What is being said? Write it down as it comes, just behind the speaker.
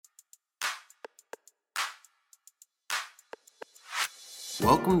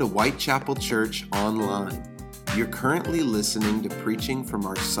Welcome to Whitechapel Church Online. You're currently listening to preaching from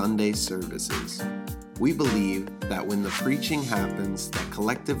our Sunday services. We believe that when the preaching happens, that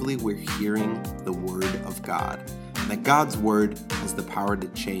collectively we're hearing the Word of God, and that God's Word has the power to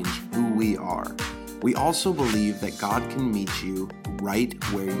change who we are. We also believe that God can meet you right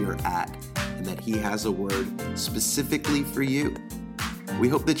where you're at, and that He has a word specifically for you. We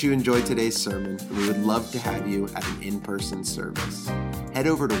hope that you enjoyed today's sermon, and we would love to have you at an in-person service. Head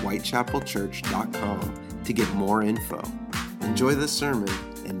over to whitechapelchurch.com to get more info. Enjoy the sermon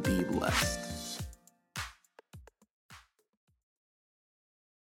and be blessed.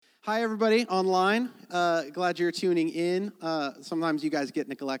 Hi, everybody online. Glad you're tuning in. Sometimes you guys get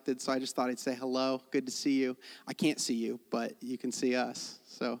neglected, so I just thought I'd say hello. Good to see you. I can't see you, but you can see us.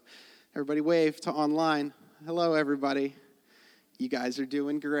 So everybody wave to online. Hello, everybody. You guys are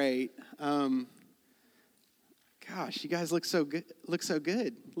doing great. Gosh, you guys look so good.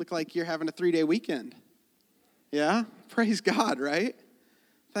 Look like you're having a 3-day weekend. Yeah? Praise God, right?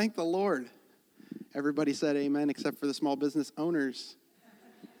 Thank the Lord. Everybody said amen except for the small business owners.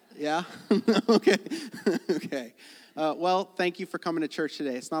 Yeah? Okay. Okay. Well, thank you for coming to church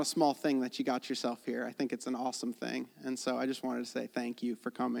today. It's not a small thing that you got yourself here. I think it's an awesome thing. And so I just wanted to say thank you for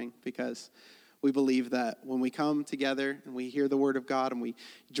coming, because we believe that when we come together and we hear the word of God and we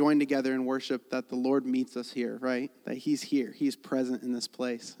join together in worship, that the Lord meets us here, right? That He's here. He's present in this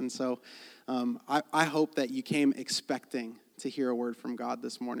place. And so I hope that you came expecting to hear a word from God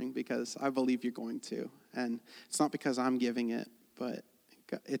this morning, because I believe you're going to. And it's not because I'm giving it, but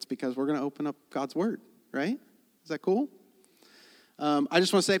it's because we're going to open up God's word, right? Is that cool? I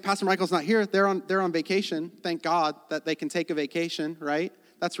just want to say, Pastor Michael's not here. They're on vacation. Thank God that they can take a vacation, right?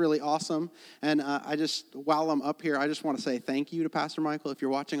 That's really awesome. And while I'm up here, I just want to say thank you to Pastor Michael. If you're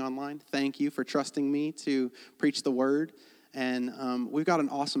watching online, thank you for trusting me to preach the word. And we've got an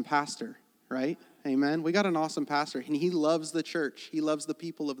awesome pastor, right? Amen. We got an awesome pastor, and he loves the church. He loves the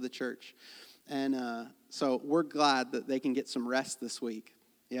people of the church. And so we're glad that they can get some rest this week.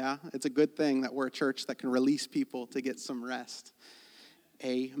 Yeah, it's a good thing that we're a church that can release people to get some rest.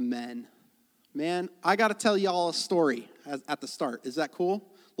 Amen. Man, I got to tell y'all a story at the start. Is that cool?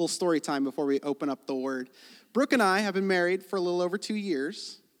 Little story time before we open up the word. Brooke and I have been married for a little over 2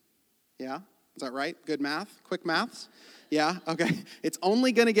 years. Yeah, is that right? Good math? Quick maths? Yeah, okay. It's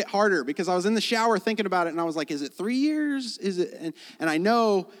only going to get harder, because I was in the shower thinking about it, and I was like, is it 3 years? Is it? And I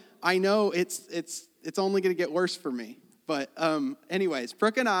know it's only going to get worse for me. But anyways,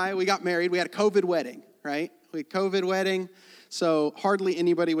 Brooke and I, we got married. We had a COVID wedding, right? We had a COVID wedding. So hardly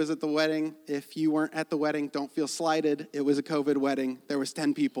anybody was at the wedding. If you weren't at the wedding, don't feel slighted. It was a COVID wedding. There was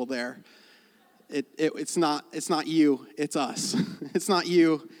 10 people there. It's not you, it's us. It's not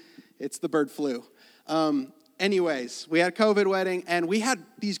you, it's the bird flu. Anyways, we had a COVID wedding, and we had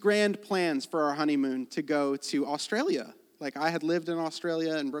these grand plans for our honeymoon to go to Australia. Like, I had lived in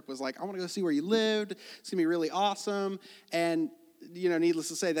Australia, and Brooke was like, I want to go see where you lived. It's going to be really awesome. And, needless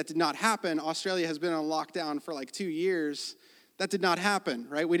to say, that did not happen. Australia has been on lockdown for like 2 years. That did not happen,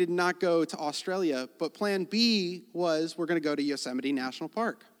 right? We did not go to Australia. But plan B was, we're going to go to Yosemite National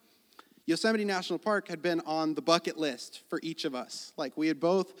Park. Yosemite National Park had been on the bucket list for each of us. Like, we had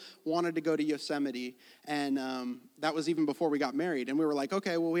both wanted to go to Yosemite, and that was even before we got married. And we were like,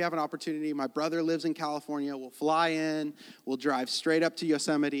 okay, well, we have an opportunity. My brother lives in California. We'll fly in. We'll drive straight up to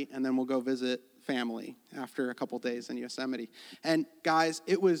Yosemite, and then we'll go visit family after a couple days in Yosemite. And guys,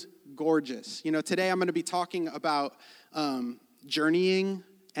 it was gorgeous. Today I'm going to be talking about journeying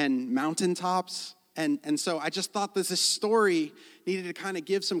and mountaintops. And so I just thought this story needed to kind of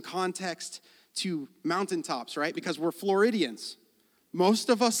give some context to mountaintops, right? Because we're Floridians. Most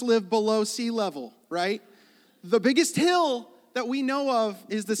of us live below sea level, right? The biggest hill that we know of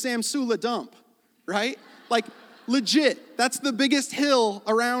is the Samsula Dump, right? Like, legit, that's the biggest hill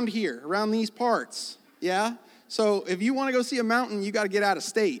around here, around these parts, yeah? So if you want to go see a mountain, you got to get out of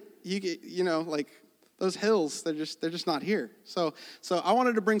state. Those hills, they're just not here. So I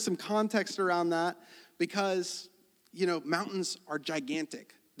wanted to bring some context around that, because, mountains are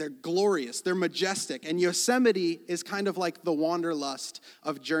gigantic. They're glorious. They're majestic. And Yosemite is kind of like the wanderlust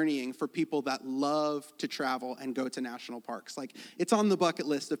of journeying for people that love to travel and go to national parks. Like, it's on the bucket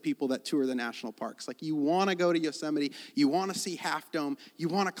list of people that tour the national parks. Like, you want to go to Yosemite. You want to see Half Dome. You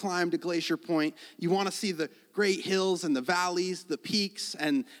want to climb to Glacier Point. You want to see the great hills and the valleys, the peaks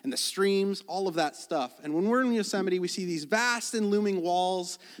and the streams, all of that stuff. And when we're in Yosemite, we see these vast and looming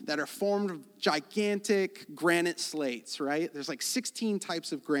walls that are formed of gigantic granite slates, right? There's like 16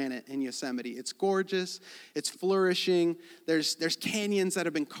 types of granite in Yosemite. It's gorgeous. It's flourishing. There's canyons that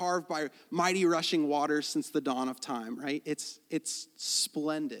have been carved by mighty rushing waters since the dawn of time, right? It's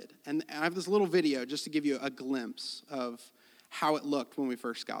splendid. And I have this little video just to give you a glimpse of how it looked when we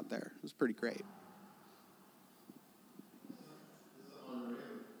first got there. It was pretty great.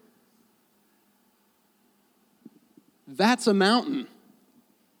 That's a mountain.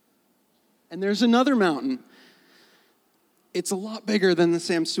 And there's another mountain. It's a lot bigger than the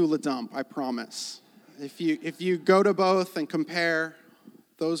Samsula Dump, I promise. If you go to both and compare,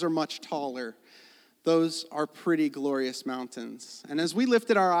 those are much taller. Those are pretty glorious mountains. And as we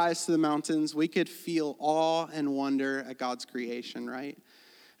lifted our eyes to the mountains, we could feel awe and wonder at God's creation, right?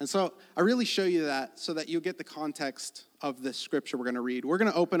 And so I really show you that so that you'll get the context of the scripture we're going to read. We're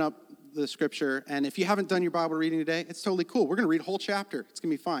going to open up the scripture, and if you haven't done your Bible reading today, it's totally cool. We're going to read a whole chapter. It's going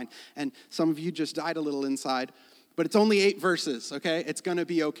to be fine. And some of you just died a little inside, but it's only 8 verses, okay? It's going to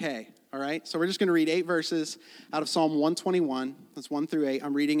be okay, all right? So we're just going to read 8 verses out of Psalm 121. That's 1 through 8.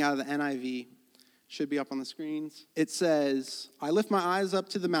 I'm reading out of the NIV. Should be up on the screens. It says, I lift my eyes up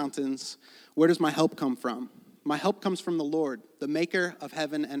to the mountains. Where does my help come from? My help comes from the Lord, the maker of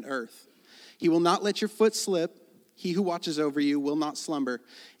heaven and earth. He will not let your foot slip. He who watches over you will not slumber.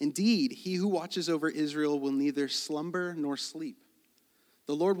 Indeed, he who watches over Israel will neither slumber nor sleep.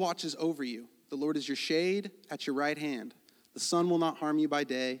 The Lord watches over you. The Lord is your shade at your right hand. The sun will not harm you by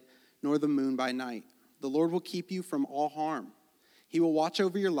day, nor the moon by night. The Lord will keep you from all harm. He will watch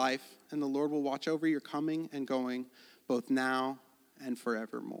over your life, and the Lord will watch over your coming and going, both now and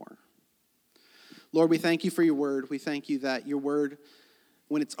forevermore. Lord, we thank you for your word. We thank you that your word,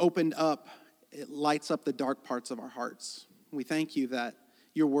 when it's opened up, it lights up the dark parts of our hearts. We thank you that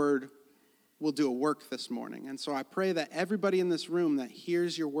your word will do a work this morning. And so I pray that everybody in this room that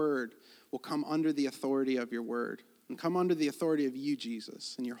hears your word will come under the authority of your word and come under the authority of you,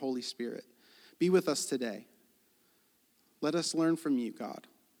 Jesus, and your Holy Spirit. Be with us today. Let us learn from you, God.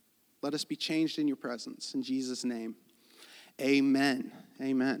 Let us be changed in your presence. In Jesus' name, amen.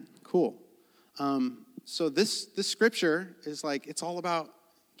 Amen. Cool. So this scripture is like, it's all about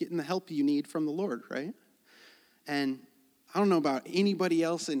getting the help you need from the Lord, right? And I don't know about anybody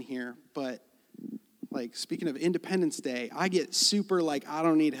else in here, but like speaking of Independence Day, I get super like, I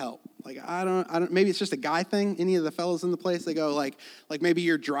don't need help. Like, I don't, maybe it's just a guy thing. Any of the fellas in the place, they go like maybe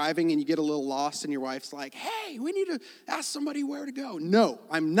you're driving and you get a little lost and your wife's like, hey, we need to ask somebody where to go. No,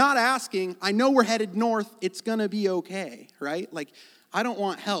 I'm not asking. I know we're headed north. It's going to be okay, right? Like, I don't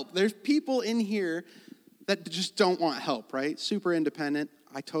want help. There's people in here that just don't want help, right? Super independent.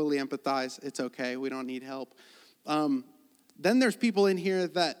 I totally empathize. It's okay. We don't need help. Then there's people in here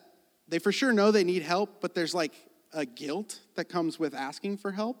that they for sure know they need help, but there's like a guilt that comes with asking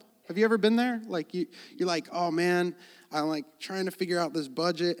for help. Have you ever been there? Like you're like, oh man, I'm like trying to figure out this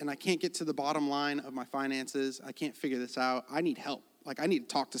budget and I can't get to the bottom line of my finances. I can't figure this out. I need help. Like I need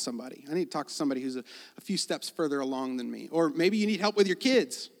to talk to somebody. I need to talk to somebody who's a few steps further along than me. Or maybe you need help with your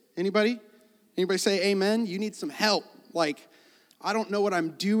kids. Anybody? Anybody say amen? You need some help. Like, I don't know what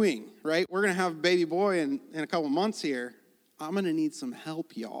I'm doing, right? We're going to have a baby boy in a couple months here. I'm going to need some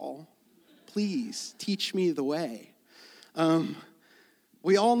help, y'all. Please teach me the way.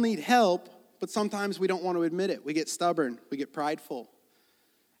 We all need help, but sometimes we don't want to admit it. We get stubborn. We get prideful.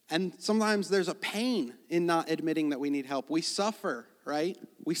 And sometimes there's a pain in not admitting that we need help. We suffer, right?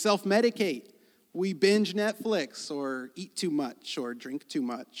 We self-medicate. We binge Netflix or eat too much or drink too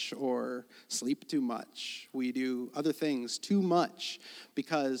much or sleep too much. We do other things too much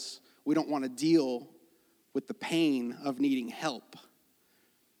because we don't want to deal with the pain of needing help.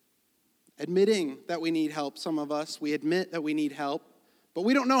 Admitting that we need help, some of us, we admit that we need help, but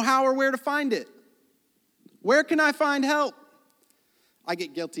we don't know how or where to find it. Where can I find help? I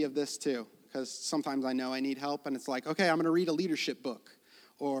get guilty of this too, because sometimes I know I need help, and it's like, okay, I'm going to read a leadership book,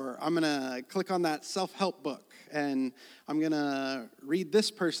 or I'm going to click on that self-help book, and I'm going to read this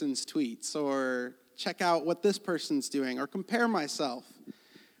person's tweets, or check out what this person's doing, or compare myself.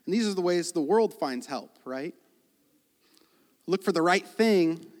 And these are the ways the world finds help, right? Look for the right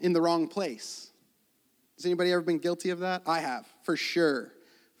thing in the wrong place. Has anybody ever been guilty of that? I have, for sure.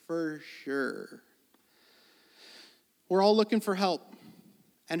 For sure. We're all looking for help.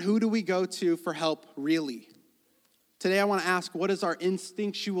 And who do we go to for help, really? Today I want to ask, what is our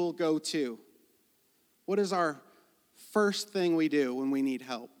instinctual go-to? What is our first thing we do when we need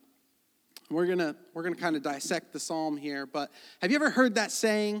help? We're gonna kind of dissect the psalm here, but have you ever heard that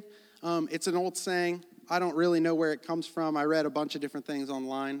saying? It's an old saying. I don't really know where it comes from. I read a bunch of different things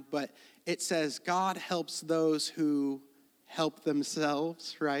online, but it says God helps those who help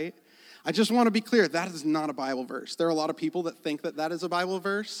themselves, right? I just want to be clear, that is not a Bible verse. There are a lot of people that think that that is a Bible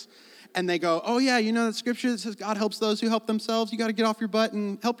verse, and they go, oh yeah, you know that scripture that says God helps those who help themselves? You got to get off your butt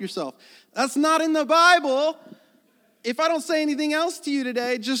and help yourself. That's not in the Bible. If I don't say anything else to you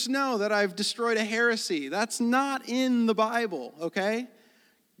today, just know that I've destroyed a heresy. That's not in the Bible, okay?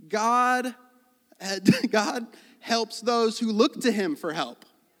 God helps those who look to him for help,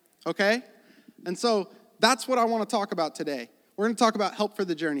 okay? And so that's what I want to talk about today. We're going to talk about help for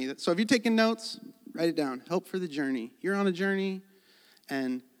the journey. So if you're taking notes, write it down. Help for the journey. You're on a journey,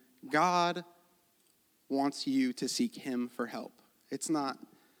 and God wants you to seek him for help. It's not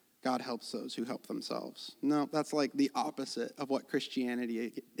God helps those who help themselves. No, that's like the opposite of what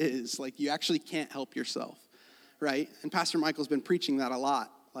Christianity is. Like, you actually can't help yourself, right? And Pastor Michael's been preaching that a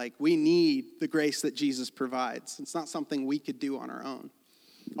lot. Like, we need the grace that Jesus provides. It's not something we could do on our own.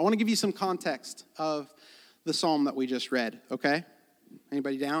 I want to give you some context of the psalm that we just read, okay?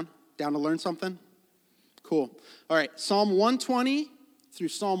 Anybody down? Down to learn something? Cool. All right, Psalm 120 through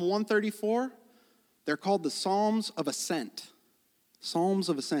Psalm 134, they're called the Psalms of Ascent. Psalms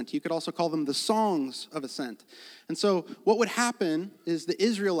of Ascent. You could also call them the Songs of Ascent. And so what would happen is the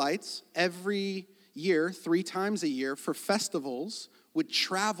Israelites, every year, 3 times a year, for festivals, would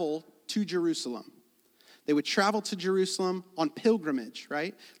travel to Jerusalem. They would travel to Jerusalem on pilgrimage,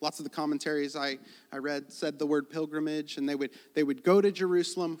 right? Lots of the commentaries I read said the word pilgrimage, and they would go to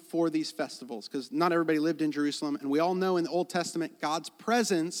Jerusalem for these festivals, because not everybody lived in Jerusalem. And we all know in the Old Testament, God's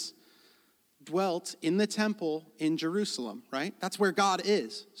presence dwelt in the temple in Jerusalem, right? That's where God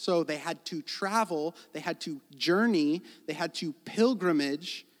is. So they had to travel, they had to journey, they had to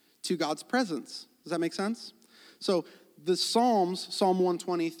pilgrimage to God's presence. Does that make sense? So the Psalms, Psalm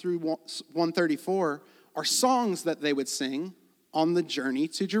 120 through 134, are songs that they would sing on the journey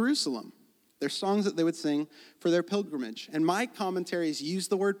to Jerusalem. They're songs that they would sing for their pilgrimage. And my commentaries use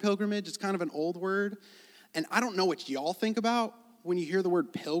the word pilgrimage. It's kind of an old word. And I don't know what y'all think about when you hear the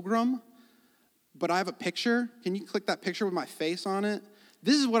word pilgrim, but I have a picture. Can you click that picture with my face on it?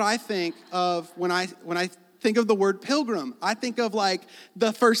 This is what I think of when I think of the word pilgrim. I think of like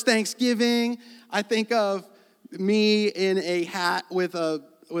the first Thanksgiving. I think of me in a hat with a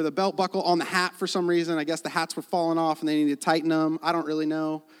belt buckle on the hat for some reason. I guess the hats were falling off and they need to tighten them. I don't really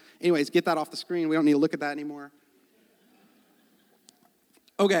know. Anyways, get that off the screen. We don't need to look at that anymore.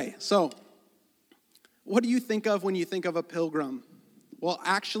 Okay, so what do you think of when you think of a pilgrim? Well,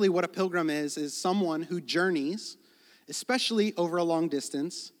 actually what a pilgrim is someone who journeys, especially over a long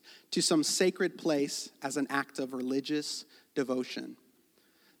distance, to some sacred place as an act of religious devotion.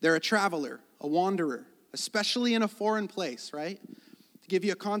 They're a traveler, a wanderer, especially in a foreign place, right? To give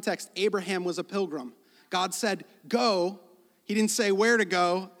you a context, Abraham was a pilgrim. God said, go. He didn't say where to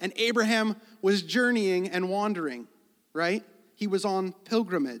go. And Abraham was journeying and wandering, right? He was on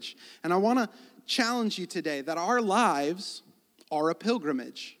pilgrimage. And I want to challenge you today that our lives are a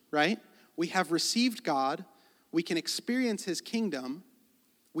pilgrimage, right? We have received God. We can experience his kingdom.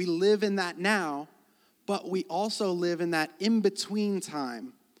 We live in that now, but we also live in that in-between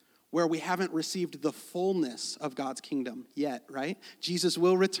time where we haven't received the fullness of God's kingdom yet, right? Jesus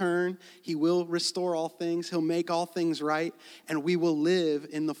will return. He will restore all things. He'll make all things right, and we will live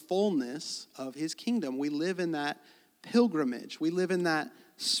in the fullness of his kingdom. We live in that pilgrimage. We live in that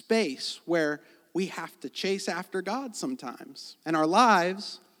space where we have to chase after God sometimes. And our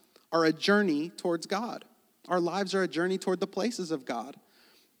lives are a journey towards God. Our lives are a journey toward the places of God.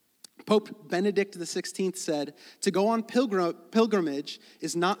 Pope Benedict XVI said, to go on pilgrimage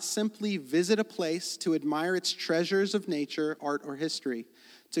is not simply visit a place to admire its treasures of nature, art, or history.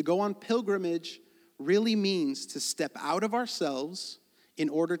 To go on pilgrimage really means to step out of ourselves in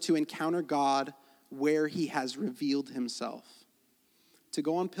order to encounter God where he has revealed himself. To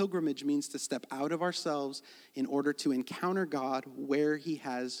go on pilgrimage means to step out of ourselves in order to encounter God where he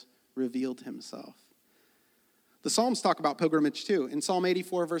has revealed himself. The Psalms talk about pilgrimage too. In Psalm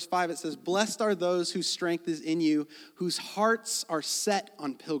 84, verse 5, it says, blessed are those whose strength is in you, whose hearts are set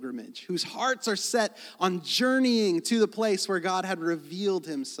on pilgrimage, whose hearts are set on journeying to the place where God had revealed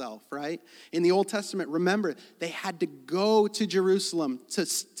himself, right? In the Old Testament, remember, they had to go to Jerusalem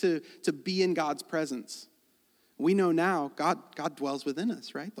to be in God's presence. We know now God dwells within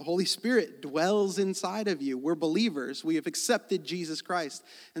us, right? The Holy Spirit dwells inside of you. We're believers. We have accepted Jesus Christ.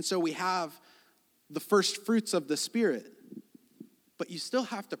 And so we have the first fruits of the Spirit. But you still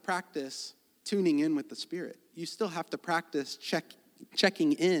have to practice tuning in with the Spirit. You still have to practice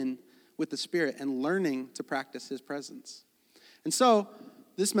checking in with the Spirit and learning to practice his presence. And so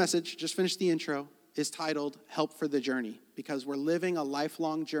this message, just finished the intro, is titled Help for the Journey, because we're living a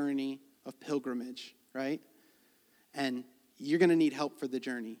lifelong journey of pilgrimage, right? And you're going to need help for the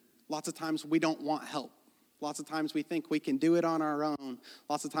journey. Lots of times we don't want help. Lots of times we think we can do it on our own.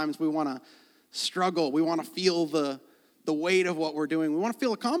 Lots of times we want to struggle. We want to feel the weight of what we're doing. We want to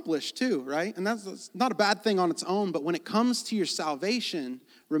feel accomplished too, right? And that's not a bad thing on its own, but when it comes to your salvation,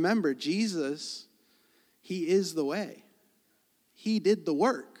 remember, Jesus, he is the way. He did the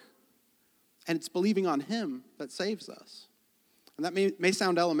work. And it's believing on him that saves us. And that may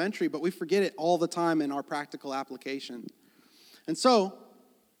sound elementary, but we forget it all the time in our practical application. And so,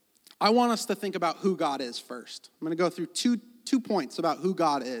 I want us to think about who God is first. I'm going to go through two points about who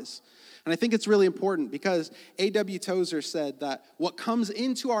God is. And I think it's really important because A.W. Tozer said that what comes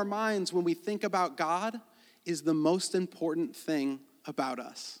into our minds when we think about God is the most important thing about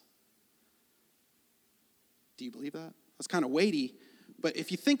us. Do you believe that? That's kind of weighty, but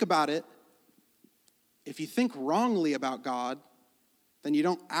if you think about it, if you think wrongly about God, then you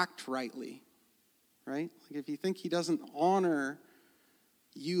don't act rightly, right? Like if you think he doesn't honor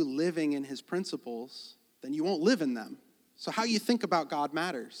you living in his principles, then you won't live in them. So how you think about God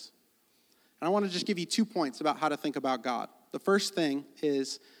matters. And I want to just give you 2 points about how to think about God. The first thing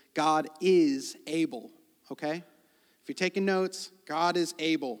is God is able, okay? If you're taking notes, God is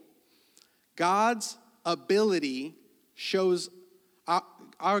able. God's ability shows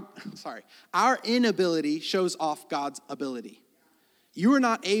our inability shows off God's ability. You are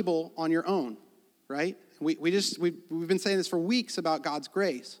not able on your own, right? We've been saying this for weeks about God's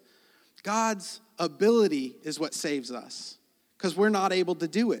grace. God's ability is what saves us because we're not able to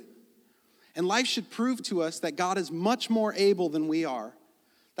do it. And life should prove to us that God is much more able than we are.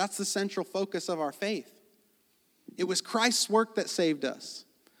 That's the central focus of our faith. It was Christ's work that saved us,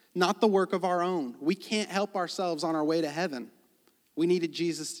 not the work of our own. We can't help ourselves on our way to heaven. We needed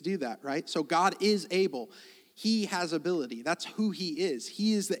Jesus to do that, right? So God is able. He has ability. That's who he is.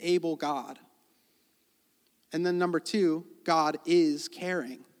 He is the able God. And then number 2, God is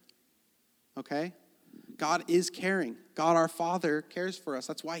caring. Okay? God is caring. God our Father cares for us.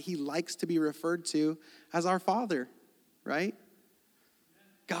 That's why he likes to be referred to as our Father, right?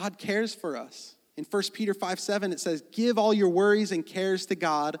 God cares for us. In 1 Peter 5:7, it says, "Give all your worries and cares to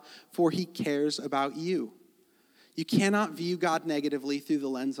God, for he cares about you." You cannot view God negatively through the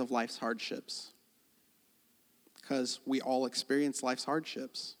lens of life's hardships because we all experience life's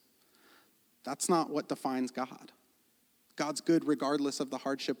hardships. That's not what defines God. God's good regardless of the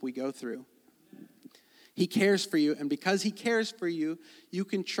hardship we go through. He cares for you, and because he cares for you, you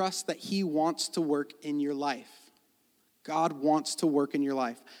can trust that he wants to work in your life. God wants to work in your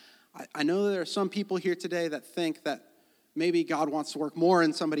life. I know there are some people here today that think that maybe God wants to work more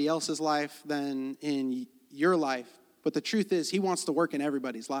in somebody else's life than in your life, but the truth is he wants to work in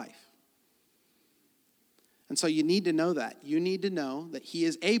everybody's life. And so you need to know that. You need to know that he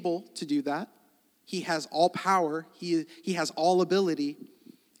is able to do that. He has all power. He has all ability,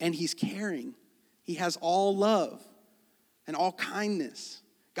 and he's caring. He has all love and all kindness.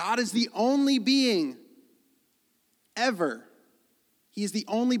 God is the only being ever. He is the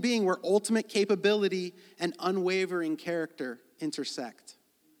only being where ultimate capability and unwavering character intersect.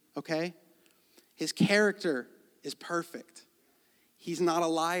 Okay? His character is perfect. He's not a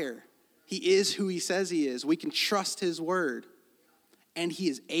liar. He is who he says he is. We can trust his word. And he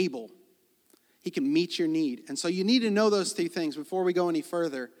is able. He can meet your need. And so you need to know those 2 things before we go any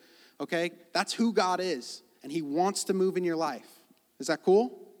further. Okay? That's who God is. And he wants to move in your life. Is that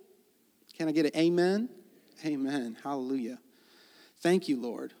cool? Can I get an amen? Amen. Hallelujah. Thank you,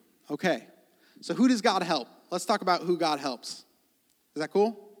 Lord. Okay. So who does God help? Let's talk about who God helps. Is that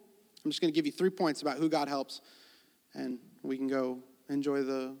cool? I'm just going to give you 3 points about who God helps, and we can go enjoy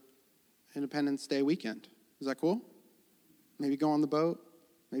the Independence Day weekend. Is that cool? Maybe go on the boat.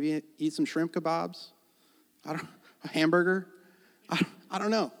 Maybe eat some shrimp kebabs. A hamburger. I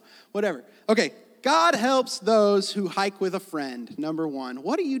don't know. Whatever. Okay, God helps those who hike with a friend, number 1.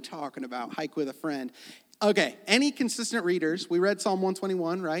 What are you talking about, hike with a friend? Okay, any consistent readers, we read Psalm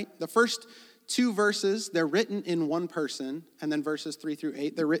 121, right? The first 2 verses, they're written in one person, and then verses 3 through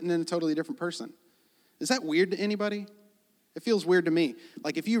 8, they're written in a totally different person. Is that weird to anybody? It feels weird to me.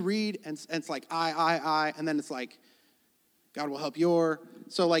 Like if you read and it's like I, and then it's like, God will help your.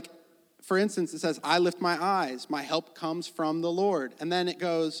 So like, for instance, it says, I lift my eyes. My help comes from the Lord. And then it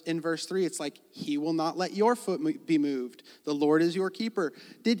goes in verse 3, it's like, he will not let your foot be moved. The Lord is your keeper.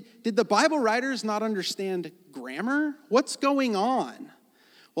 Did the Bible writers not understand grammar? What's going on?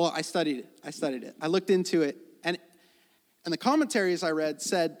 Well, I studied it. I looked into it. And the commentaries I read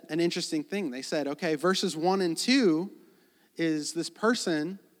said an interesting thing. They said, okay, verses 1 and 2 is this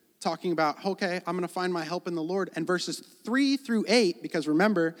person talking about, okay, I'm going to find my help in the Lord. And verses 3 through 8, because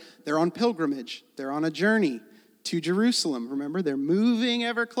remember, they're on pilgrimage. They're on a journey to Jerusalem. Remember, they're moving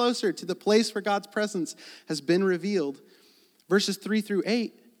ever closer to the place where God's presence has been revealed. Verses 3 through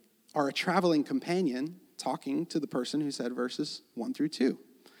 8 are a traveling companion talking to the person who said verses 1 through 2.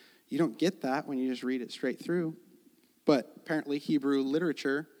 You don't get that when you just read it straight through. But apparently Hebrew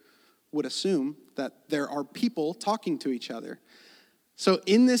literature would assume that there are people talking to each other. So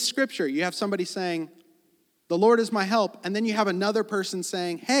in this scripture, you have somebody saying, the Lord is my help. And then you have another person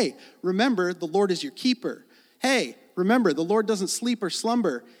saying, hey, remember, the Lord is your keeper. Hey, remember, the Lord doesn't sleep or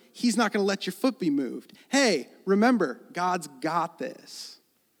slumber. He's not going to let your foot be moved. Hey, remember, God's got this.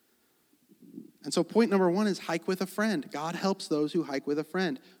 And so point number 1 is hike with a friend. God helps those who hike with a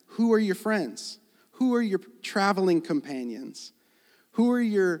friend. Who are your friends? Who are your traveling companions? Who are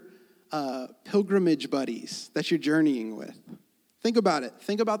your pilgrimage buddies that you're journeying with? Think about it.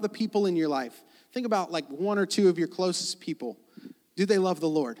 Think about the people in your life. Think about like 1 or 2 of your closest people. Do they love the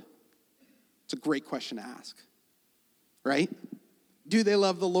Lord? It's a great question to ask, right? Do they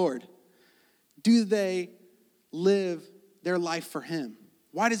love the Lord? Do they live their life for him?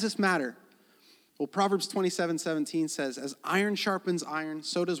 Why does this matter? Well, Proverbs 27:17 says, as iron sharpens iron,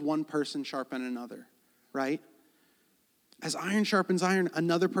 so does one person sharpen another, right? As iron sharpens iron,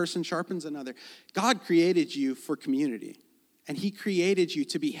 another person sharpens another. God created you for community, and he created you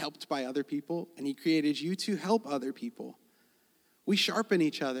to be helped by other people, and he created you to help other people. We sharpen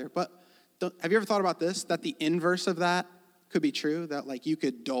each other, but have you ever thought about this, that the inverse of that could be true, that like you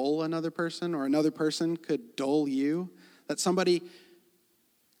could dull another person or another person could dull you, that somebody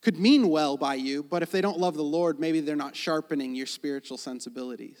could mean well by you, but if they don't love the Lord, maybe they're not sharpening your spiritual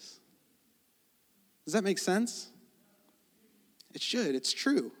sensibilities. Does that make sense? It should. It's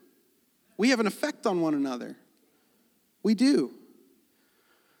true. We have an effect on one another. We do.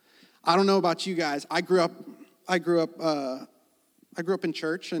 I don't know about you guys. I grew up in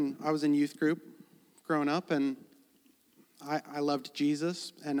church, and I was in youth group growing up, and I loved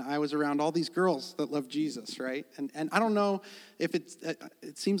Jesus, and I was around all these girls that loved Jesus, right? And I don't know if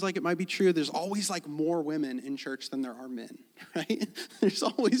it seems like it might be true. There's always like more women in church than there are men, right? There's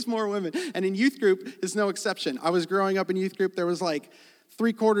always more women. And in youth group is no exception. I was growing up in youth group. There was like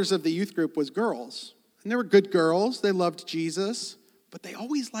 3/4 of the youth group was girls. And they were good girls. They loved Jesus, but they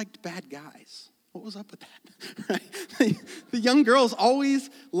always liked bad guys. What was up with that? Right? The young girls always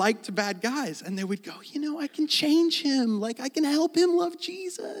liked bad guys, and they would go, I can change him. Like, I can help him love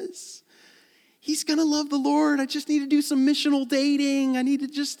Jesus. He's going to love the Lord. I just need to do some missional dating. I need to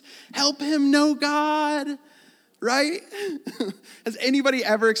just help him know God, right? Has anybody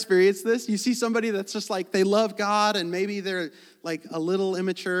ever experienced this? You see somebody that's just like, they love God, and maybe they're like a little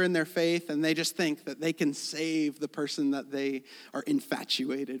immature in their faith, and they just think that they can save the person that they are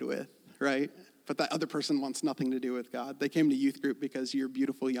infatuated with, right? But that other person wants nothing to do with God. They came to youth group because you're a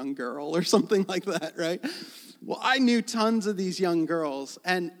beautiful young girl or something like that, right? Well, I knew tons of these young girls,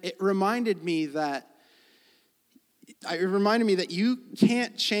 and it reminded me that you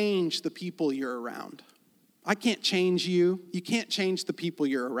can't change the people you're around. I can't change you. You can't change the people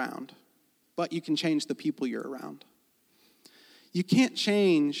you're around, but you can change the people you're around. You can't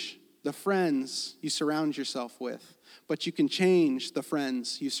change the friends you surround yourself with, but you can change the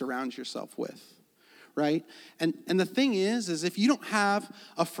friends you surround yourself with, right? And the thing is if you don't have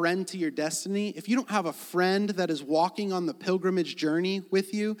a friend to your destiny, if you don't have a friend that is walking on the pilgrimage journey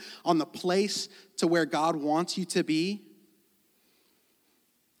with you, on the place to where God wants you to be,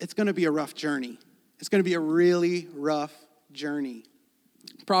 it's going to be a rough journey. It's going to be a really rough journey.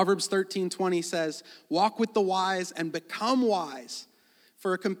 Proverbs 13:20 says, walk with the wise and become wise,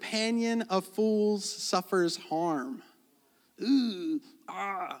 for a companion of fools suffers harm. It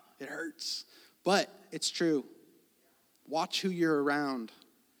hurts. But it's true. Watch who you're around.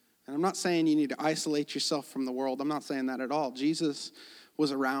 And I'm not saying you need to isolate yourself from the world. I'm not saying that at all. Jesus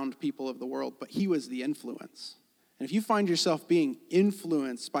was around people of the world, but he was the influence. And if you find yourself being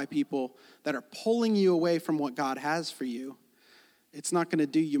influenced by people that are pulling you away from what God has for you, it's not going to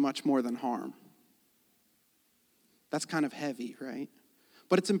do you much more than harm. That's kind of heavy, right?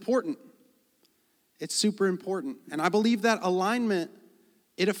 But it's important. It's super important. And I believe that alignment,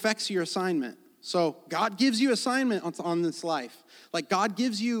 it affects your assignment. So God gives you assignment on this life. Like God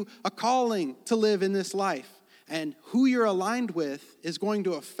gives you a calling to live in this life. And who you're aligned with is going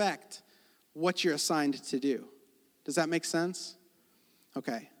to affect what you're assigned to do. Does that make sense?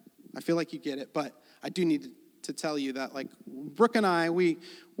 Okay. I feel like you get it, but I do need to tell you that, like, Brooke and I, we're,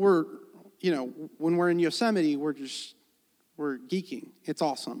 when we're in Yosemite, we're geeking. It's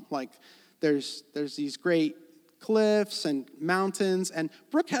awesome. Like, there's these great cliffs and mountains. And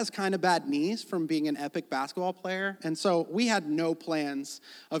Brooke has kind of bad knees from being an epic basketball player. And so we had no plans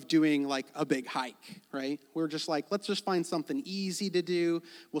of doing like a big hike, right? We were just like, let's just find something easy to do.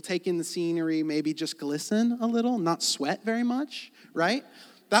 We'll take in the scenery, maybe just glisten a little, not sweat very much, right?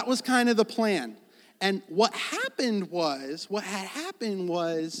 That was kind of the plan. And what had happened was,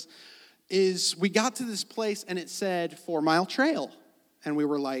 we got to this place and it said 4-mile trail. And we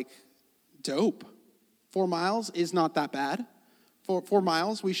were like, dope. 4 miles is not that bad. 4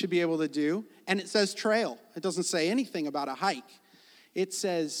 miles we should be able to do. And it says trail. It doesn't say anything about a hike. It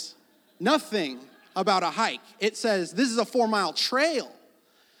says nothing about a hike. It says this is a 4-mile trail.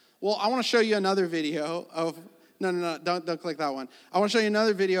 Well, I want to show you another video of, no, don't click that one. I want to show you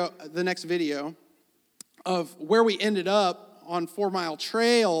another video, the next video, of where we ended up on 4-mile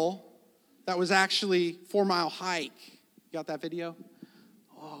trail that was actually 4-mile hike. You got that video?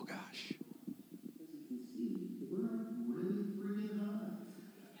 Oh, gosh.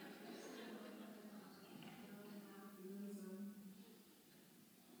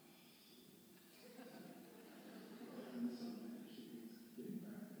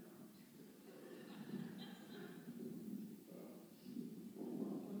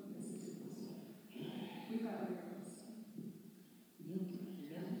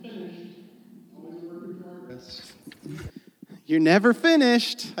 You're never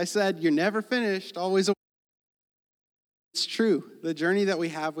finished. I said, you're never finished. Always. It's true. The journey that we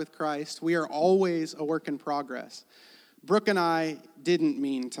have with Christ, we are always a work in progress. Brooke and I didn't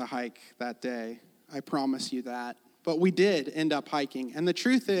mean to hike that day. I promise you that. But we did end up hiking. And the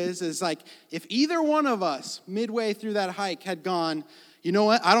truth is like, if either one of us midway through that hike had gone, you know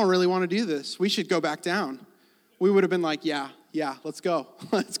what? I don't really want to do this. We should go back down. We would have been like, yeah, let's go.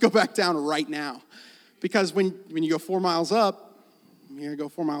 Let's go back down right now. Because when you go 4 miles up, you're going to go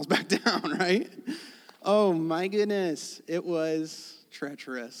 4 miles back down, right? Oh, my goodness. It was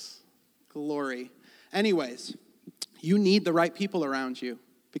treacherous. Glory. Anyways, you need the right people around you.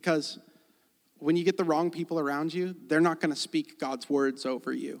 Because when you get the wrong people around you, they're not going to speak God's words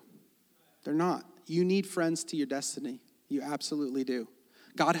over you. They're not. You need friends to your destiny. You absolutely do.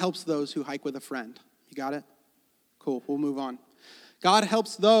 God helps those who hike with a friend. You got it? Cool. We'll move on. God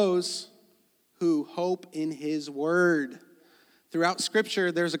helps those who hope in his word. Throughout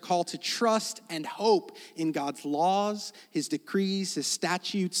Scripture, there's a call to trust and hope in God's laws, his decrees, his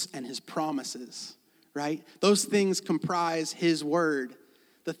statutes, and his promises, right? Those things comprise his word.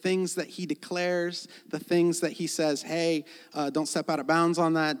 The things that he declares, the things that he says, hey, don't step out of bounds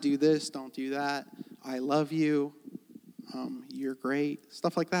on that, do this, don't do that, I love you, you're great,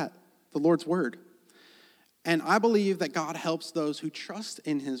 stuff like that. The Lord's word. And I believe that God helps those who trust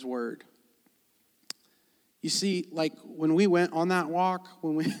in his word. You see, like when we went on that walk,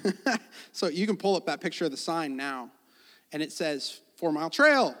 so you can pull up that picture of the sign now, and it says 4-mile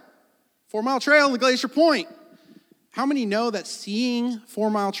trail, 4-mile trail to Glacier Point. How many know that seeing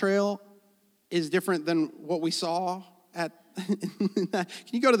 4-mile trail is different than what we saw at, can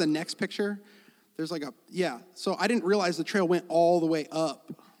you go to the next picture? There's so I didn't realize the trail went all the way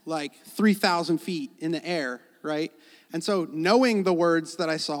up, like 3,000 feet in the air, right? And so knowing the words that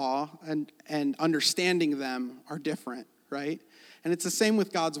I saw and understanding them are different, right? And it's the same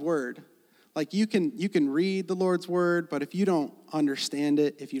with God's word. Like you can read the Lord's word, but if you don't understand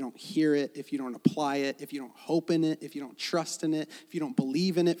it, if you don't hear it, if you don't apply it, if you don't hope in it, if you don't trust in it, if you don't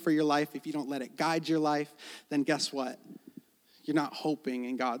believe in it for your life, if you don't let it guide your life, then guess what? You're not hoping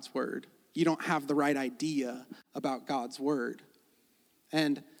in God's word. You don't have the right idea about God's word.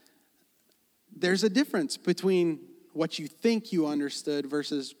 And there's a difference between what you think you understood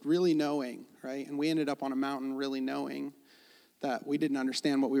versus really knowing, right? And we ended up on a mountain really knowing that we didn't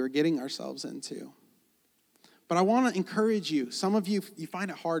understand what we were getting ourselves into. But I want to encourage you. Some of you find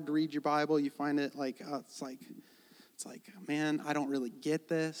it hard to read your Bible. You find it it's like, man, I don't really get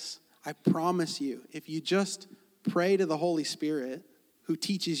this. I promise you, if you just pray to the Holy Spirit who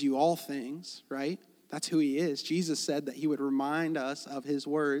teaches you all things, right? That's who he is. Jesus said that he would remind us of his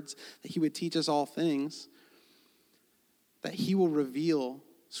words, that he would teach us all things, that he will reveal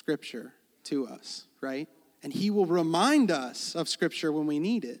Scripture to us, right? And he will remind us of Scripture when we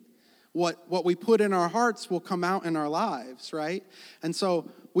need it. What we put in our hearts will come out in our lives, right? And so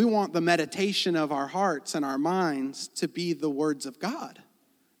we want the meditation of our hearts and our minds to be the words of God.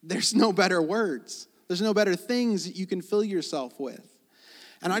 There's no better words. There's no better things that you can fill yourself with.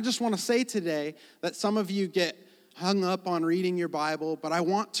 And I just want to say today that some of you get hung up on reading your Bible, but I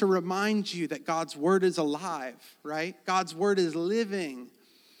want to remind you that God's word is alive, right? God's word is living.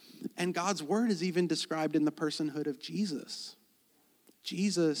 And God's word is even described in the personhood of Jesus.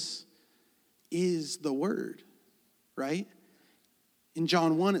 Jesus is the word. right? In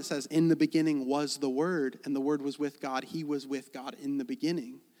John 1, it says, in the beginning was the Word, and the Word was with God. He was with God in the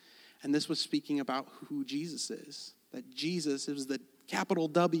beginning. And this was speaking about who Jesus is, that Jesus is the capital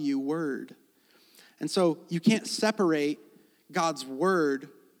W Word. And so you can't separate God's Word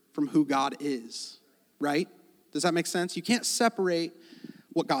from who God is, right? Does that make sense? You can't separate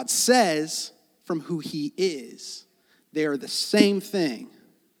what God says from who he is. They are the same thing.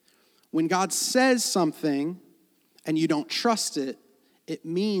 When God says something and you don't trust it, it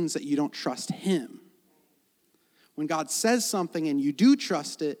means that you don't trust him. When God says something and you do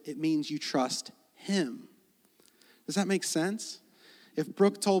trust it, it means you trust him. Does that make sense? If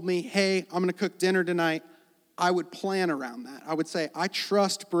Brooke told me, hey, I'm going to cook dinner tonight, I would plan around that. I would say, I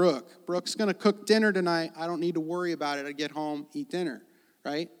trust Brooke. Brooke's going to cook dinner tonight. I don't need to worry about it. I get home, eat dinner,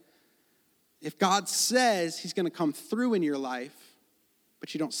 right? If God says he's going to come through in your life,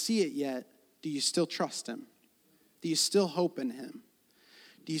 but you don't see it yet, do you still trust him? Do you still hope in him?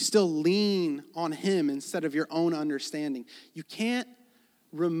 Do you still lean on him instead of your own understanding? You can't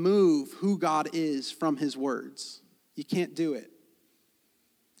remove who God is from his words. You can't do it.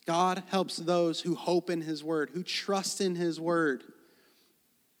 God helps those who hope in his word, who trust in his word.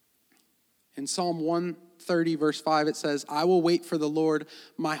 In Psalm 130, verse 5, it says, I will wait for the Lord,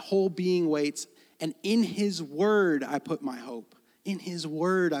 my whole being waits, and in his word I put my hope. In his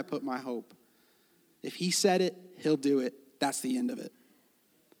word I put my hope. If he said it, he'll do it. That's the end of it.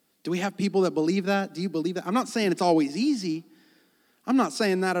 Do we have people that believe that? Do you believe that? I'm not saying it's always easy. I'm not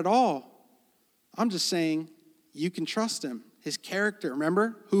saying that at all. I'm just saying you can trust him. His character,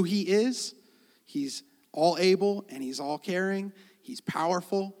 remember who he is? He's all able and he's all caring. He's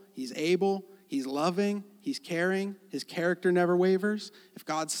powerful. He's able. He's loving. He's caring. His character never wavers. If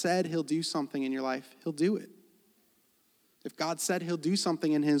God said he'll do something in your life, he'll do it. If God said he'll do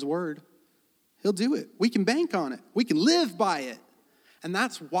something in his word, he'll do it. We can bank on it. We can live by it. And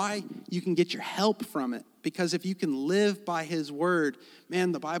that's why you can get your help from it. Because if you can live by his word,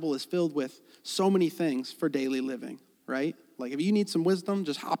 man, the Bible is filled with so many things for daily living, right? Like if you need some wisdom,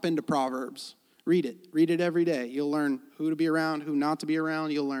 just hop into Proverbs. Read it. Read it every day. You'll learn who to be around, who not to be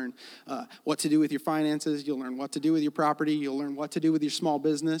around. You'll learn what to do with your finances. You'll learn what to do with your property. You'll learn what to do with your small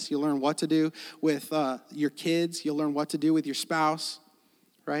business. You'll learn what to do with your kids. You'll learn what to do with your spouse,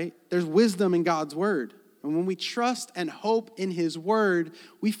 right? There's wisdom in God's word. And when we trust and hope in his word,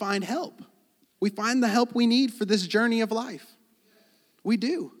 we find help. We find the help we need for this journey of life. We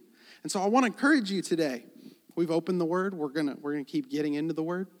do. And so I want to encourage you today. We've opened the word. We're gonna keep getting into the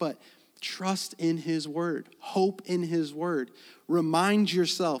word, but trust in his word. Hope in his word. Remind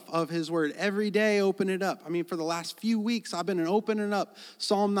yourself of his word. Every day, open it up. I mean, for the last few weeks, I've been opening up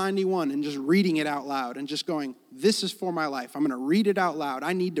Psalm 91 and just reading it out loud and just going, this is for my life. I'm going to read it out loud.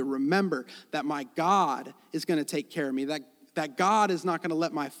 I need to remember that my God is going to take care of me, that God is not going to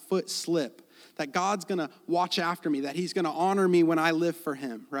let my foot slip, that God's going to watch after me, that he's going to honor me when I live for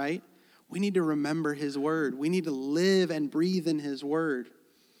him, right? We need to remember his word. We need to live and breathe in his word.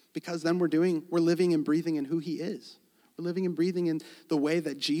 Because then we're living and breathing in who he is. We're living and breathing in the way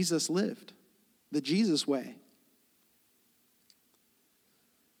that Jesus lived, the Jesus way.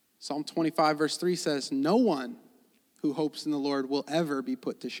 Psalm 25 verse 3 says, no one who hopes in the Lord will ever be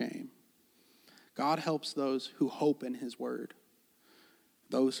put to shame. God helps those who hope in his word,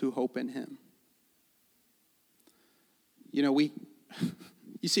 those who hope in him. You know,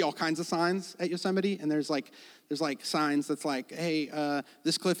 you see all kinds of signs at Yosemite, and there's like signs that's like, hey,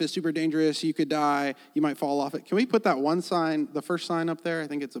 this cliff is super dangerous. You could die. You might fall off it. Can we put that one sign, the first sign up there? I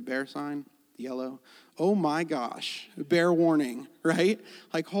think it's a bear sign, yellow. Oh my gosh, bear warning, right?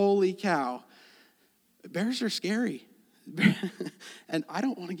 Like, holy cow. Bears are scary. And I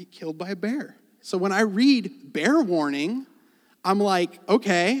don't want to get killed by a bear. So when I read bear warning, I'm like,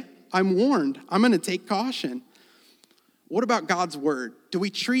 okay, I'm warned. I'm going to take caution. What about God's word? Do we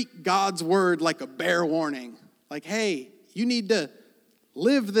treat God's word like a bear warning? Like, hey, you need to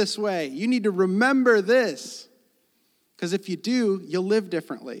live this way. You need to remember this. Because if you do, you'll live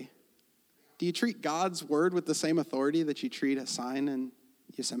differently. Do you treat God's word with the same authority that you treat a sign in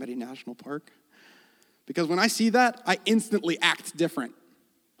Yosemite National Park? Because when I see that, I instantly act different.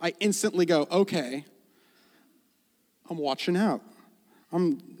 I instantly go, okay, I'm watching out.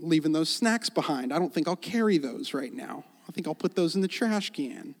 I'm leaving those snacks behind. I don't think I'll carry those right now. I think I'll put those in the trash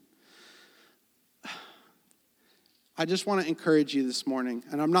can. I just want to encourage you this morning,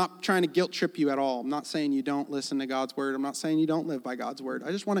 and I'm not trying to guilt trip you at all. I'm not saying you don't listen to God's word. I'm not saying you don't live by God's word.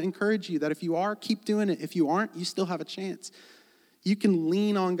 I just want to encourage you that if you are, keep doing it. If you aren't, you still have a chance. You can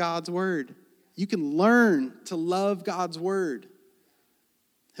lean on God's word. You can learn to love God's word.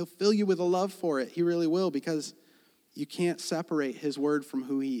 He'll fill you with a love for it. He really will, because You can't separate his word from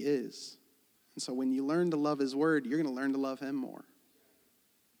who he is. And so when you learn to love his word, you're going to learn to love him more.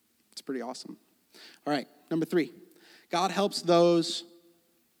 It's pretty awesome. All right, number 3. God helps those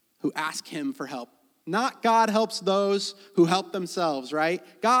who ask him for help. Not God helps those who help themselves, right?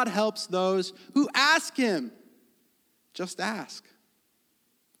 God helps those who ask him. Just ask,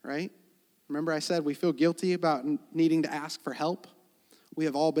 right? Remember I said we feel guilty about needing to ask for help? We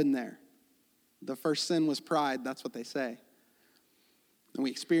have all been there. The first sin was pride, that's what they say. And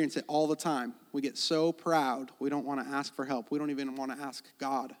we experience it all the time. We get so proud, we don't want to ask for help. We don't even want to ask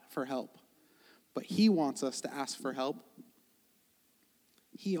God for help. But he wants us to ask for help.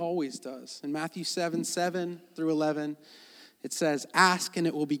 He always does. In Matthew 7:7-11, it says, "Ask and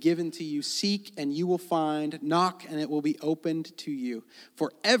it will be given to you. Seek and you will find. Knock and it will be opened to you.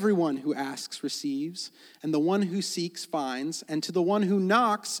 For everyone who asks receives, and the one who seeks finds, and to the one who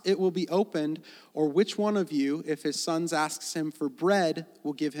knocks it will be opened. Or which one of you, if his son asks him for bread,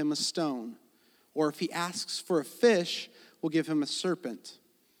 will give him a stone? Or if he asks for a fish, will give him a serpent?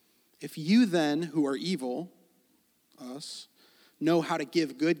 If you then, who are evil," us, "know how to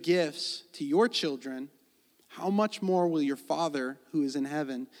give good gifts to your children, how much more will your Father who is in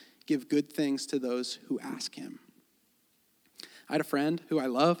heaven give good things to those who ask him?" I had a friend who I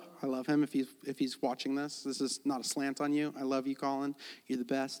love. I love him if he's watching this. This is not a slant on you. I love you, Colin. You're the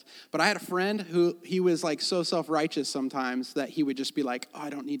best. But I had a friend who he was like so self-righteous sometimes that he would just be like, "Oh, I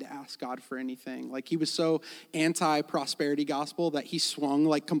don't need to ask God for anything." Like he was so anti-prosperity gospel that he swung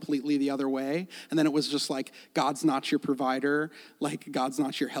like completely the other way. And then it was just like, God's not your provider. Like God's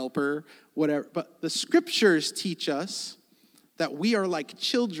not your helper, whatever. But the scriptures teach us that we are like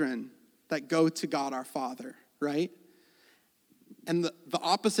children that go to God our Father, right? And the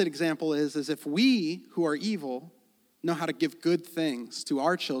opposite example is if we, who are evil, know how to give good things to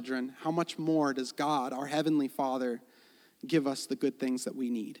our children, how much more does God, our heavenly Father, give us the good things that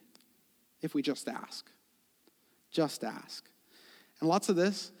we need if we just ask? Just ask. And lots of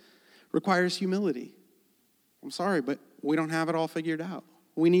this requires humility. I'm sorry, but we don't have it all figured out.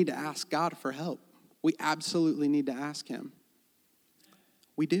 We need to ask God for help. We absolutely need to ask him.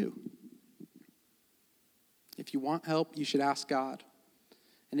 We do. If you want help, you should ask God.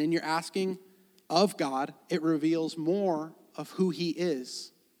 And in your asking of God, it reveals more of who he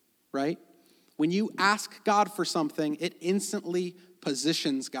is, right? When you ask God for something, it instantly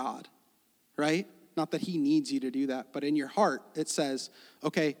positions God, right? Not that he needs you to do that, but in your heart, it says,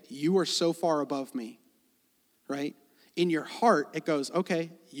 okay, you are so far above me, right? In your heart, it goes,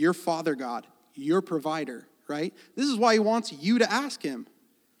 okay, you're Father God, you're provider, right? This is why he wants you to ask him.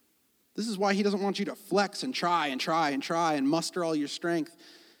 This is why he doesn't want you to flex and try and muster all your strength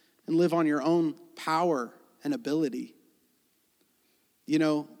and live on your own power and ability. You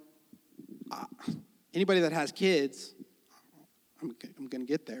know, anybody that has kids, I'm going to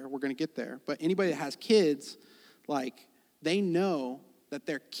get there. We're going to get there. But anybody that has kids, like, they know that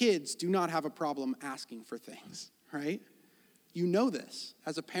their kids do not have a problem asking for things, right? You know this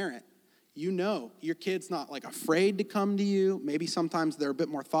as a parent. You know your kid's not like afraid to come to you. Maybe sometimes they're a bit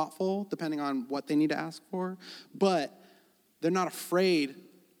more thoughtful depending on what they need to ask for. But they're not afraid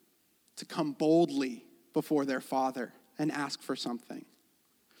to come boldly before their Father and ask for something.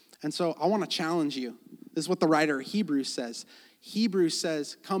 And so I want to challenge you. This is what the writer of Hebrews says. Hebrews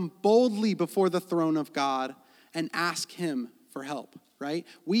says, come boldly before the throne of God and ask him for help, right?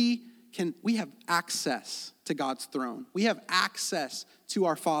 We have access to God's throne. We have access to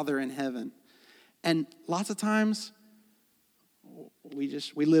our Father in heaven. And lots of times,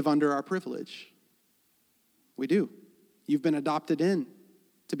 we live under our privilege. We do. You've been adopted in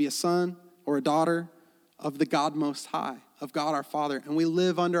to be a son or a daughter of the God Most High, of God our Father. And we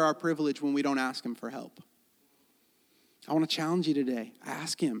live under our privilege when we don't ask him for help. I want to challenge you today.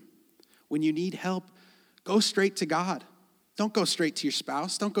 Ask him. When you need help, go straight to God. Don't go straight to your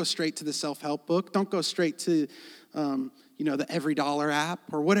spouse. Don't go straight to the self-help book. Don't go straight to, the Every Dollar app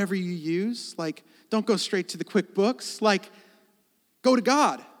or whatever you use. Like, don't go straight to the QuickBooks. Like, go to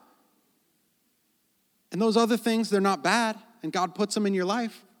God. And those other things, they're not bad, and God puts them in your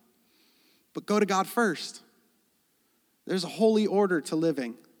life. But go to God first. There's a holy order to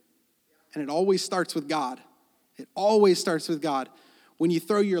living, and it always starts with God. It always starts with God. When you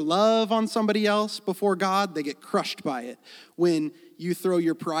throw your love on somebody else before God, they get crushed by it. When you throw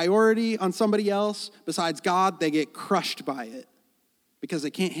your priority on somebody else besides God, they get crushed by it because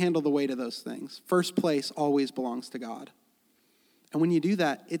they can't handle the weight of those things. First place always belongs to God. And when you do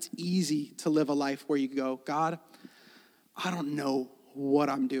that, it's easy to live a life where you go, God, I don't know what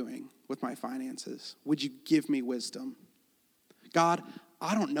I'm doing with my finances. Would you give me wisdom? God,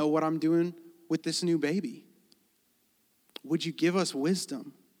 I don't know what I'm doing with this new baby. would you give us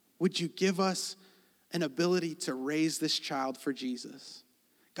wisdom? Would you give us an ability to raise this child for Jesus?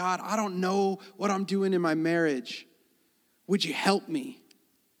 God, I don't know what I'm doing in my marriage. Would you help me?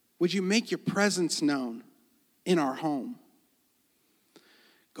 Would you make your presence known in our home?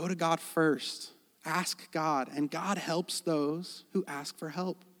 Go to God first. Ask God, and God helps those who ask for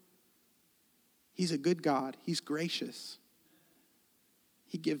help. He's a good God. He's gracious.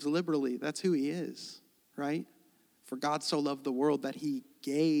 He gives liberally. That's who he is, right? For God so loved the world that he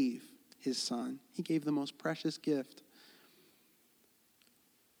gave his son. He gave the most precious gift.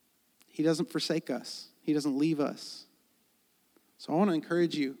 He doesn't forsake us. He doesn't leave us. So I want to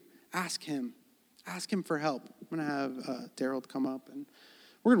encourage you, ask him. Ask him for help. I'm going to have Daryl come up, and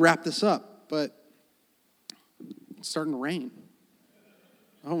we're going to wrap this up, but it's starting to rain.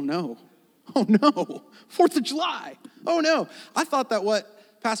 Oh, no. Oh, no. 4th of July. Oh, no. I thought that what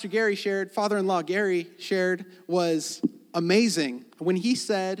Pastor Gary shared, father-in-law Gary shared, was amazing. When he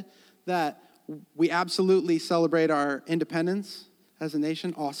said that we absolutely celebrate our independence as a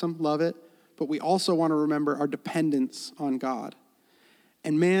nation, awesome, love it, but we also want to remember our dependence on God.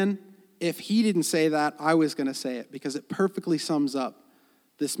 And man, if he didn't say that, I was going to say it because it perfectly sums up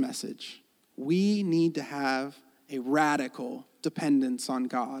this message. We need to have a radical dependence on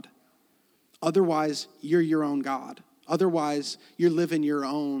God. Otherwise, you're your own God. Otherwise, you're living your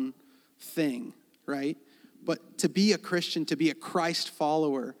own thing, right? But to be a Christian, to be a Christ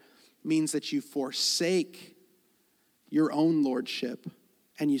follower, means that you forsake your own lordship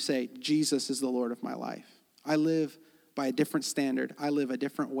and you say, Jesus is the Lord of my life. I live by a different standard. I live a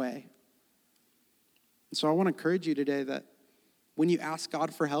different way. And so I want to encourage you today that when you ask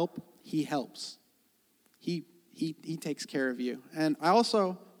God for help, he helps. He takes care of you. And I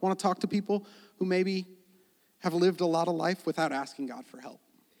also want to talk to people who maybe have lived a lot of life without asking God for help.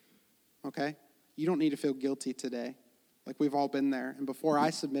 Okay? You don't need to feel guilty today. Like we've all been there. And before I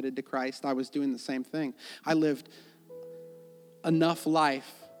submitted to Christ, I was doing the same thing. I lived enough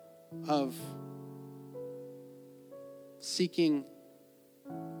life of seeking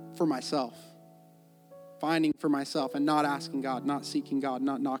for myself, finding for myself, and not asking God, not seeking God,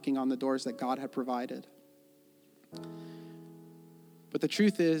 not knocking on the doors that God had provided. But the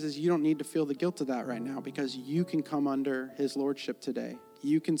truth is you don't need to feel the guilt of that right now because you can come under his lordship today.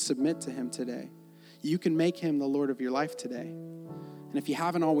 You can submit to him today. You can make him the Lord of your life today. And if you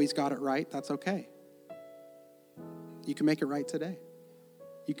haven't always got it right, that's okay. You can make it right today.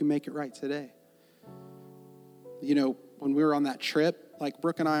 You can make it right today. You know, when we were on that trip, like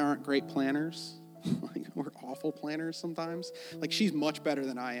Brooke and I aren't great planners. Like we're awful planners sometimes. Like she's much better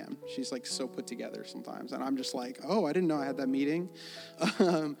than I am. She's like so put together sometimes. And I'm just like, oh, I didn't know I had that meeting.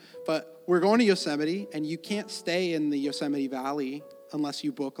 But we're going to Yosemite and you can't stay in the Yosemite Valley unless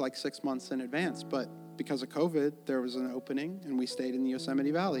you book like 6 months in advance. But because of COVID, there was an opening and we stayed in the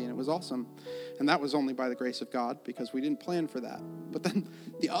Yosemite Valley and it was awesome. And that was only by the grace of God because we didn't plan for that. But then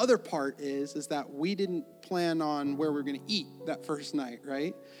the other part is that we didn't plan on where we're going to eat that first night,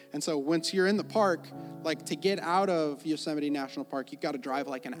 right? And so once you're in the park, like to get out of Yosemite National Park, you've got to drive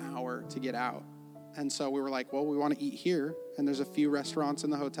like an hour to get out. And so we were like, well, we want to eat here. And there's a few restaurants in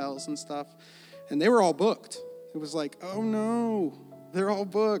the hotels and stuff. And they were all booked. It was like, oh no. They're all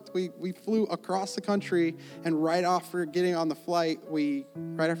booked. We flew across the country, and right after getting off the flight, we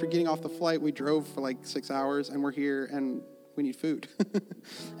drove for like 6 hours, and we're here, and we need food.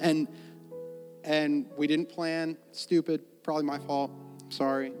 and we didn't plan. Stupid. Probably my fault.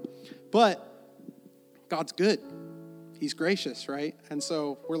 Sorry. But God's good. He's gracious, right? And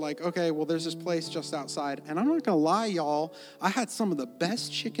so we're like, okay, well, there's this place just outside. And I'm not going to lie, y'all. I had some of the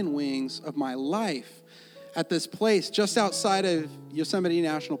best chicken wings of my life at this place just outside of Yosemite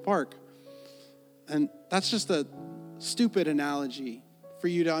National Park. And that's just a stupid analogy for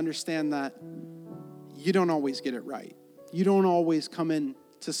you to understand that you don't always get it right. You don't always come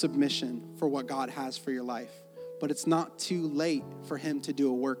into submission for what God has for your life. But it's not too late for him to do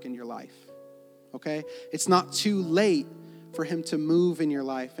a work in your life. Okay? It's not too late for him to move in your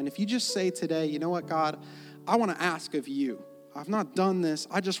life. And if you just say today, you know what, God, I want to ask of you. I've not done this.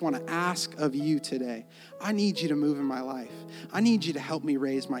 I just want to ask of you today. I need you to move in my life. I need you to help me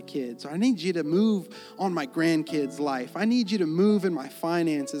raise my kids. I need you to move on my grandkids' life. I need you to move in my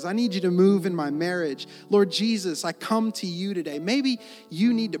finances. I need you to move in my marriage. Lord Jesus, I come to you today. Maybe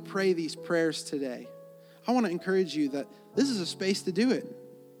you need to pray these prayers today. I want to encourage you that this is a space to do it.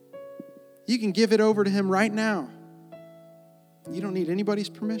 You can give it over to him right now. You don't need anybody's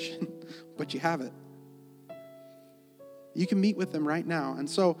permission, but you have it. You can meet with them right now. And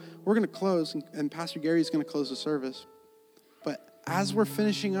so we're going to close, and Pastor Gary's going to close the service. But as we're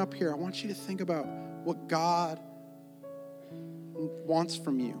finishing up here, I want you to think about what God wants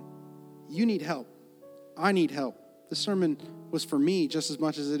from you. You need help. I need help. This sermon was for me just as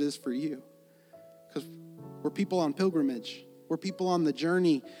much as it is for you. Because we're people on pilgrimage. We're people on the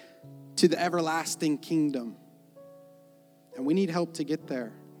journey to the everlasting kingdom. And we need help to get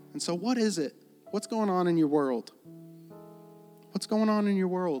there. And so what is it? What's going on in your world? What's going on in your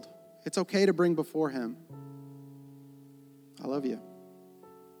world? It's okay to bring before him. I love you.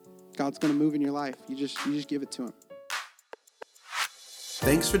 God's going to move in your life. You just give it to him.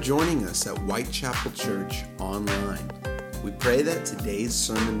 Thanks for joining us at Whitechapel Church Online. We pray that today's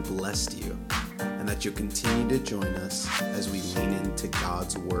sermon blessed you and that you'll continue to join us as we lean into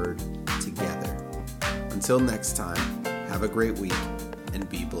God's Word together. Until next time, have a great week and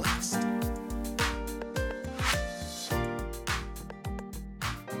be blessed.